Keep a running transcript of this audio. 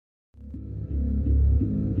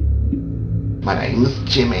My name's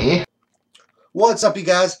Jimmy. What's up, you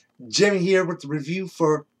guys? Jimmy here with the review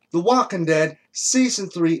for The Walking Dead Season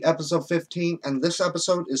 3, Episode 15, and this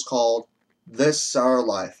episode is called This Is Our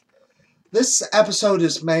Life. This episode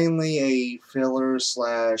is mainly a filler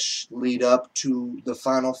 / lead up to the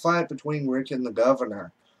final fight between Rick and the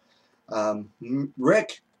governor.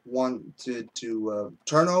 Rick wanted to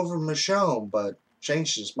turn over Michonne, but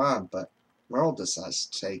changed his mind, but Merle decides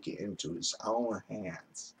to take it into his own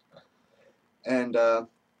hands. And,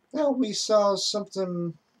 we saw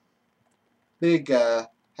something big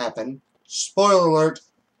happen. Spoiler alert,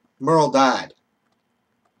 Merle died.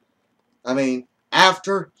 I mean,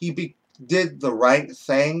 after he did the right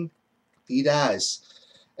thing, he dies.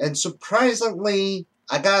 And surprisingly,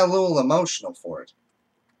 I got a little emotional for it.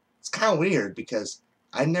 It's kind of weird because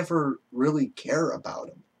I never really care about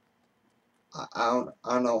him. I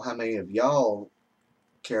don't know how many of y'all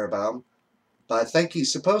care about him, but I think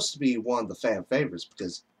he's supposed to be one of the fan favorites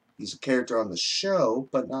because he's a character on the show,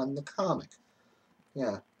 but not in the comic.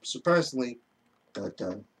 Yeah, surprisingly,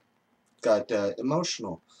 got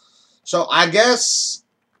emotional. So I guess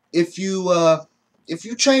if you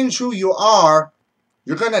change who you are,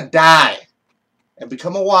 you're gonna die and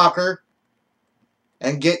become a walker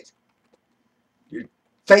and get your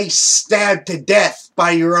face stabbed to death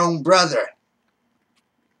by your own brother.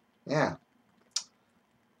 Yeah.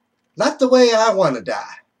 Not the way I want to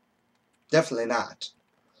die. Definitely not.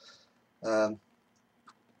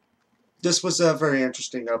 This was a very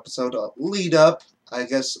interesting episode. Lead up. I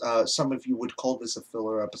guess some of you would call this a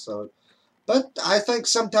filler episode. But I think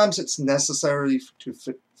sometimes it's necessary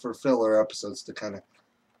for filler episodes to kind of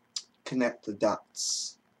connect the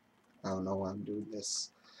dots. I don't know why I'm doing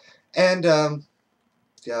this. And,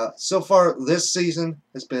 yeah, so far this season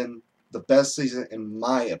has been the best season in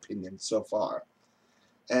my opinion so far.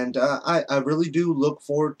 And I really do look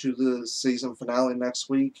forward to the season finale next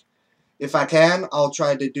week. If I can, I'll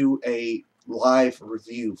try to do a live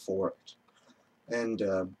review for it. And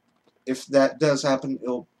if that does happen,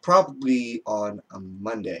 it'll probably be on a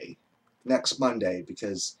Monday. Next Monday,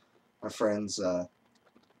 because my friends,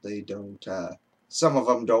 they don't, some of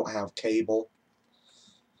them don't have cable.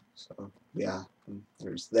 So, yeah,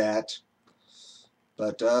 there's that.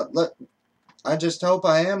 But I just hope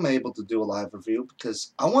I am able to do a live review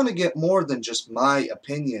because I want to get more than just my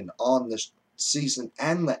opinion on the season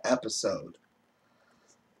and the episode.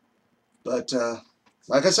 But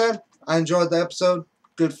like I said, I enjoyed the episode.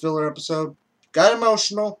 Good filler episode. Got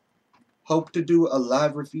emotional. Hope to do a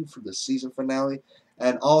live review for the season finale.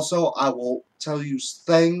 And also, I will tell you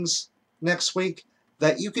things next week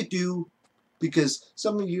that you could do because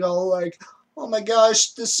some of you all are like, oh my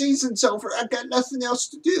gosh, the season's over. I've got nothing else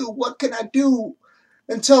to do. What can I do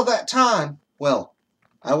until that time? Well,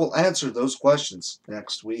 I will answer those questions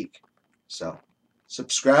next week. So,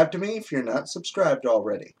 subscribe to me if you're not subscribed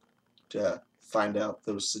already to find out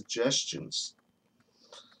those suggestions.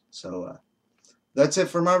 So, that's it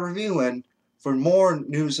for my review. And for more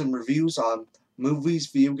news and reviews on movies,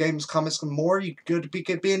 video games, comics, and more, you can go to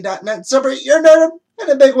pkbn.net and celebrate your nerdom in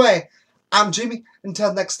a big way. I'm Jimmy.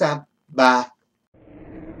 Until next time, bye.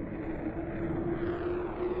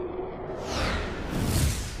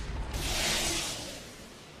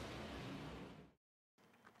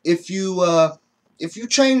 If you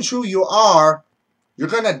change who you are, you're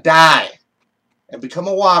gonna die and become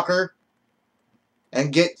a walker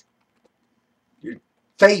and get your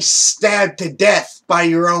face stabbed to death by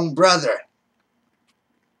your own brother.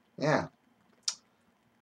 Yeah.